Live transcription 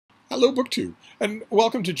Hello, BookTube, and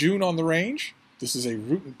welcome to June on the Range. This is a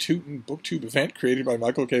rootin' tootin' BookTube event created by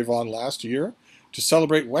Michael K. Vaughan last year to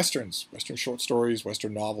celebrate Westerns, Western short stories,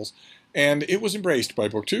 Western novels, and it was embraced by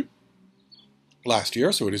BookTube last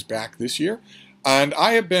year, so it is back this year. And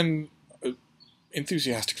I have been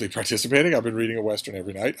enthusiastically participating. I've been reading a Western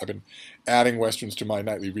every night. I've been adding Westerns to my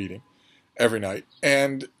nightly reading every night,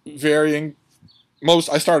 and varying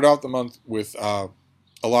I started out the month with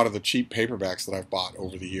a lot of the cheap paperbacks that I've bought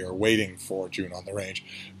over the year, waiting for June on the Range.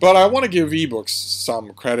 But I want to give ebooks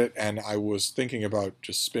some credit, and I was thinking about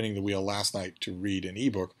just spinning the wheel last night to read an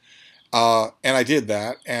ebook. And I did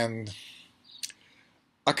that, and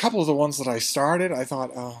a couple of the ones that I started, I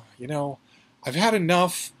thought, I've had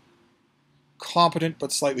enough competent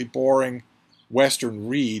but slightly boring Western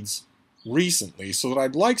reads recently, so that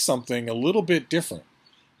I'd like something a little bit different.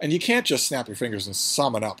 And you can't just snap your fingers and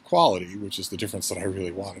summon up quality, which is the difference that I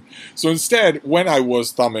really wanted. So instead, when I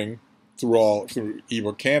was thumbing through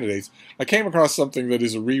ebook candidates, I came across something that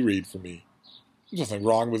is a reread for me. There's nothing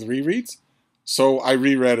wrong with rereads. So I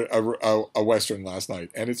reread a Western last night,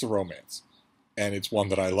 and it's a romance. And it's one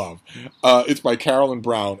that I love. It's by Carolyn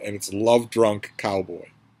Brown, and it's Love Drunk Cowboy.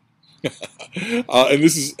 And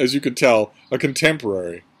this is, as you can tell, a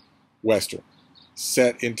contemporary Western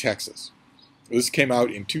set in Texas. This came out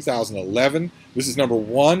in 2011. This is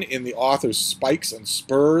 #1 in the author's Spikes and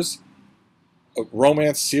Spurs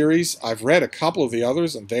romance series. I've read a couple of the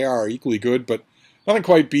others, and they are equally good, but nothing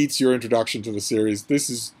quite beats your introduction to the series.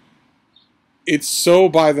 It's so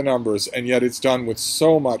by the numbers, and yet it's done with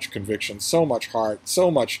so much conviction, so much heart, so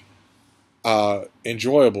much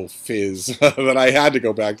enjoyable fizz that I had to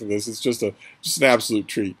go back to this. It's just an absolute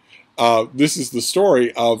treat. This is the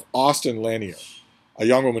story of Austin Lanier, a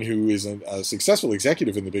young woman who is a successful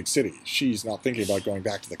executive in the big city. She's not thinking about going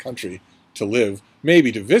back to the country to live,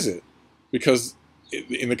 maybe to visit, because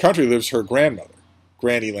in the country lives her grandmother,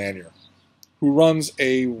 Granny Lanier, who runs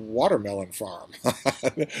a watermelon farm.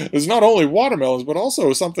 There's not only watermelons, but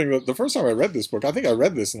also something that the first time I read this book, I think I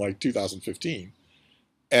read this in like 2015,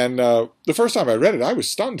 and the first time I read it, I was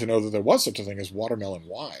stunned to know that there was such a thing as watermelon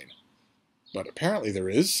wine. But apparently there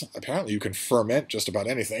is. Apparently you can ferment just about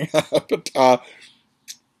anything. But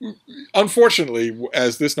unfortunately,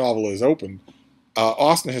 as this novel is opened,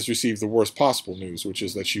 Austin has received the worst possible news, which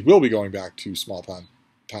is that she will be going back to small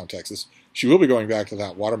town Texas. She will be going back to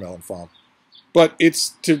that watermelon farm. But it's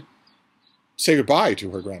to say goodbye to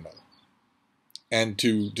her grandmother and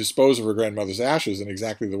to dispose of her grandmother's ashes in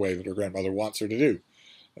exactly the way that her grandmother wants her to do.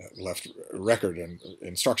 Left record and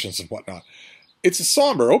instructions and whatnot. It's a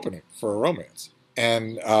somber opening for a romance,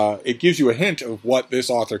 and it gives you a hint of what this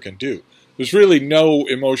author can do. There's really no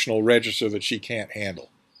emotional register that she can't handle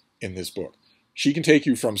in this book. She can take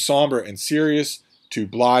you from somber and serious to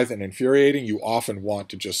blithe and infuriating. You often want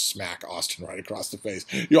to just smack Austin right across the face.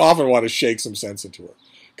 You often want to shake some sense into her,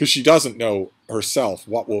 because she doesn't know herself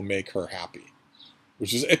what will make her happy,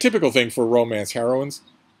 which is a typical thing for romance heroines.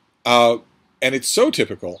 And it's so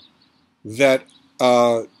typical that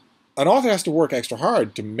an author has to work extra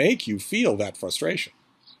hard to make you feel that frustration,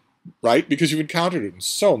 right? Because you've encountered it in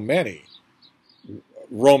so many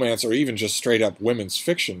romance or even just straight up women's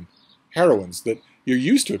fiction heroines that you're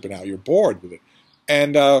used to it, but now you're bored with it.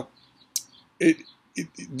 And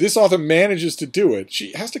this author manages to do it.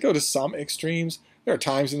 She has to go to some extremes. There are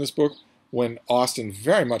times in this book when Austin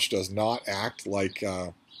very much does not act like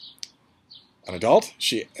an adult.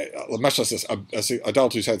 Much less an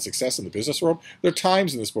adult who's had success in the business world. There are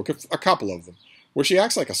times in this book, a couple of them, where she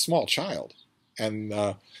acts like a small child. And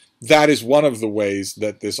that is one of the ways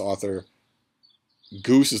that this author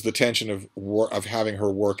gooses the tension of having her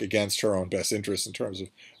work against her own best interests in terms of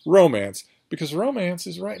romance, because romance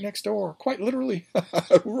is right next door, quite literally,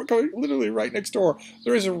 literally right next door.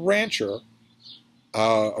 There is a rancher,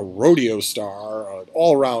 a rodeo star, an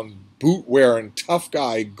all-around boot-wearing, tough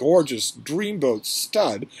guy, gorgeous dreamboat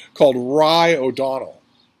stud called Rye O'Donnell,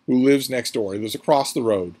 who lives next door. He lives across the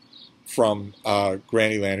road from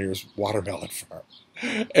Granny Lanier's watermelon farm.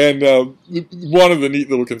 And one of the neat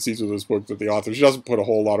little conceits of this book that the author, she doesn't put a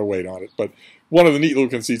whole lot of weight on it, but one of the neat little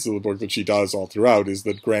conceits of the book that she does all throughout is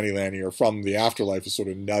that Granny Lanier from the afterlife is sort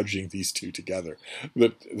of nudging these two together.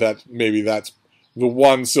 That maybe that's the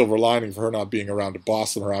one silver lining for her not being around to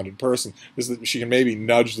boss them around in person, is that she can maybe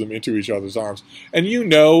nudge them into each other's arms. And you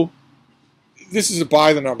know, this is a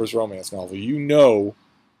by-the-numbers romance novel. You know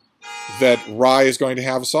that Rye is going to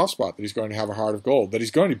have a soft spot, that he's going to have a heart of gold, that he's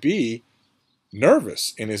going to be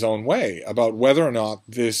nervous in his own way about whether or not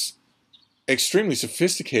this extremely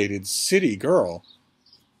sophisticated city girl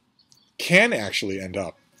can actually end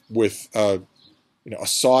up with a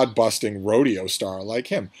sod-busting rodeo star like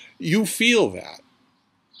him. You feel that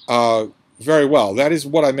very well. That is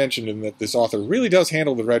what I mentioned, in that this author really does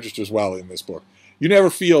handle the registers well in this book. You never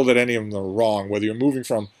feel that any of them are wrong, whether you're moving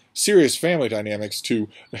from serious family dynamics to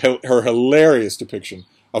her hilarious depiction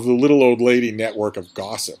of the little old lady network of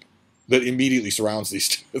gossip that immediately surrounds these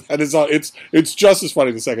two. That is, it's just as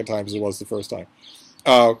funny the second time as it was the first time.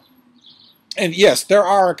 And yes, there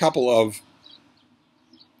are a couple of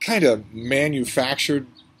kind of manufactured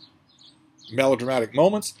melodramatic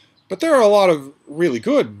moments, but there are a lot of really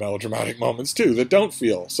good melodramatic moments, too, that don't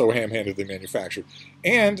feel so ham-handedly manufactured.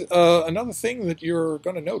 And another thing that you're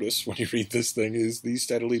going to notice when you read this thing is the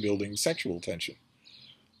steadily building sexual tension.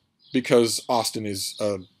 Because Austen is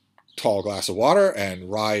a tall glass of water, and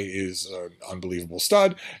Rye is an unbelievable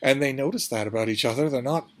stud, and they notice that about each other. They're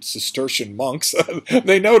not Cistercian monks.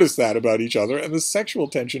 They notice that about each other, and the sexual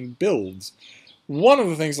tension builds. One of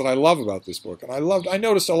the things that I love about this book, and I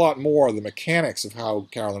noticed a lot more of the mechanics of how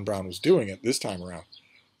Carolyn Brown was doing it this time around,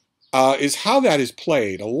 is how that is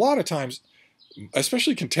played. A lot of times,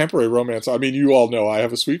 especially contemporary romance, I mean, you all know I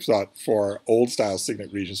have a sweet spot for old-style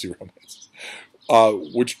Signet Regency romances,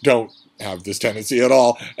 which don't have this tendency at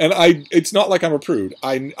all. And it's not like I'm a prude.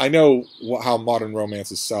 I know how modern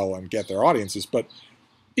romances sell and get their audiences, but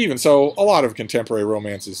even so, a lot of contemporary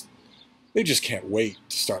romances, they just can't wait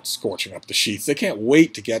to start scorching up the sheets. They can't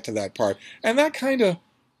wait to get to that part. And that kind of,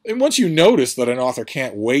 and once you notice that an author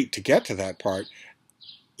can't wait to get to that part,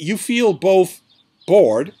 you feel both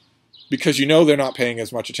bored, because you know they're not paying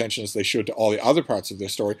as much attention as they should to all the other parts of their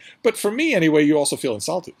story. But for me, anyway, you also feel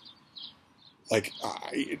insulted. Like,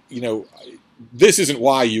 this isn't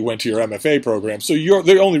why you went to your MFA program, so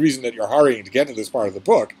the only reason that you're hurrying to get to this part of the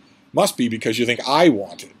book must be because you think I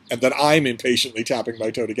want it, and that I'm impatiently tapping my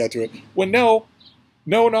toe to get to it, when no,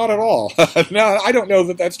 not at all. No, I don't know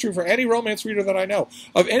that that's true for any romance reader that I know,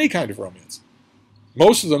 of any kind of romance.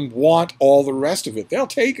 Most of them want all the rest of it. They'll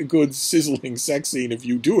take a good sizzling sex scene if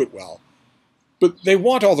you do it well, but they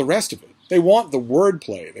want all the rest of it. They want the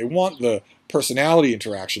wordplay. They want the personality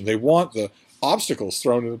interaction. They want the obstacles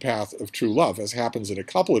thrown in the path of true love, as happens in a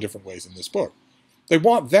couple of different ways in this book. They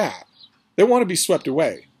want that. They want to be swept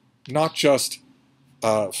away, not just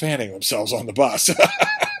fanning themselves on the bus.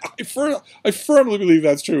 I firmly believe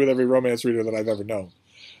that's true with every romance reader that I've ever known.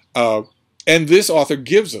 And this author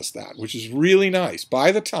gives us that, which is really nice.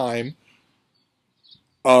 By the time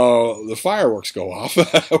the fireworks go off,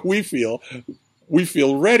 we feel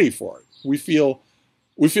ready for it. We feel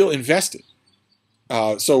invested.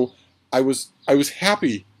 So I was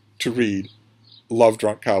happy to read Love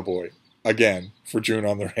Drunk Cowboy again for June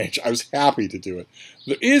on the Range. I was happy to do it.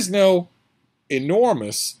 There is no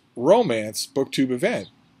enormous romance booktube event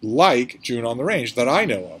like June on the Range that I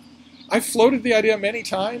know of. I've floated the idea many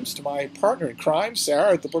times to my partner in crime,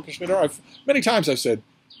 Sarah, at the Bookish Middle. Many times I've said,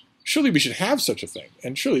 surely we should have such a thing,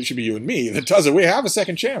 and surely it should be you and me that does it. We have a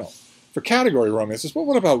second channel for category romances, but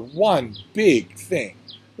what about one big thing,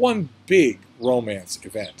 one big romance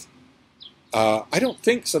event? I don't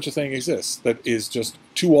think such a thing exists that is just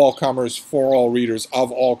to all comers, for all readers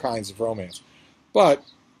of all kinds of romance. But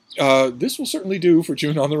this will certainly do for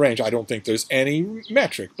June on the Range. I don't think there's any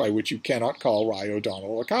metric by which you cannot call Rye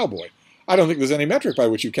O'Donnell a cowboy. I don't think there's any metric by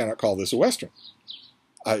which you cannot call this a Western.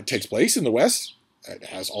 It takes place in the West. It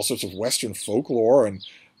has all sorts of Western folklore and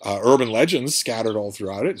urban legends scattered all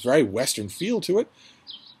throughout it. It's a very Western feel to it.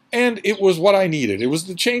 And it was what I needed. It was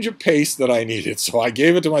the change of pace that I needed, so I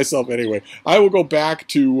gave it to myself anyway. I will go back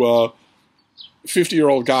to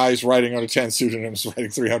 50-year-old guys writing under 10 pseudonyms,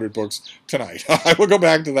 writing 300 books tonight. I will go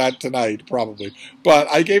back to that tonight, probably. But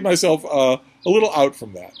I gave myself a little out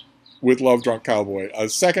from that with Love Drunk Cowboy. A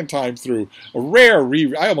second time through. A rare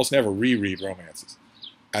reread. I almost never reread romances.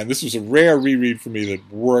 And this was a rare reread for me that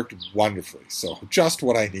worked wonderfully. So just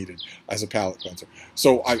what I needed as a palate cleanser.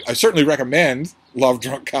 So I certainly recommend Love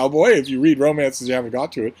Drunk Cowboy. If you read romances you haven't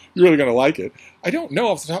got to it, you're really going to like it. I don't know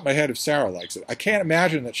off the top of my head if Sarah likes it. I can't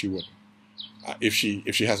imagine that she wouldn't. If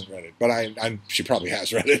she hasn't read it, but she probably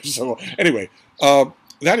has read it. So anyway,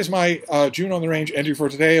 that is my June on the Range entry for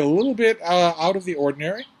today. A little bit out of the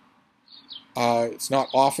ordinary. It's not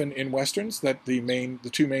often in westerns that the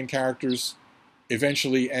two main characters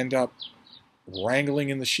eventually end up wrangling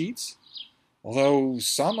in the sheets. Although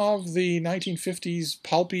some of the 1950s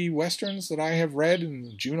pulpy westerns that I have read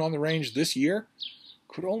in June on the Range this year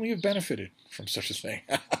could only have benefited from such a thing.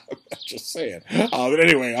 Just saying. But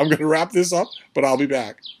anyway, I'm going to wrap this up, but I'll be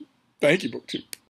back. Thank you, BookTube.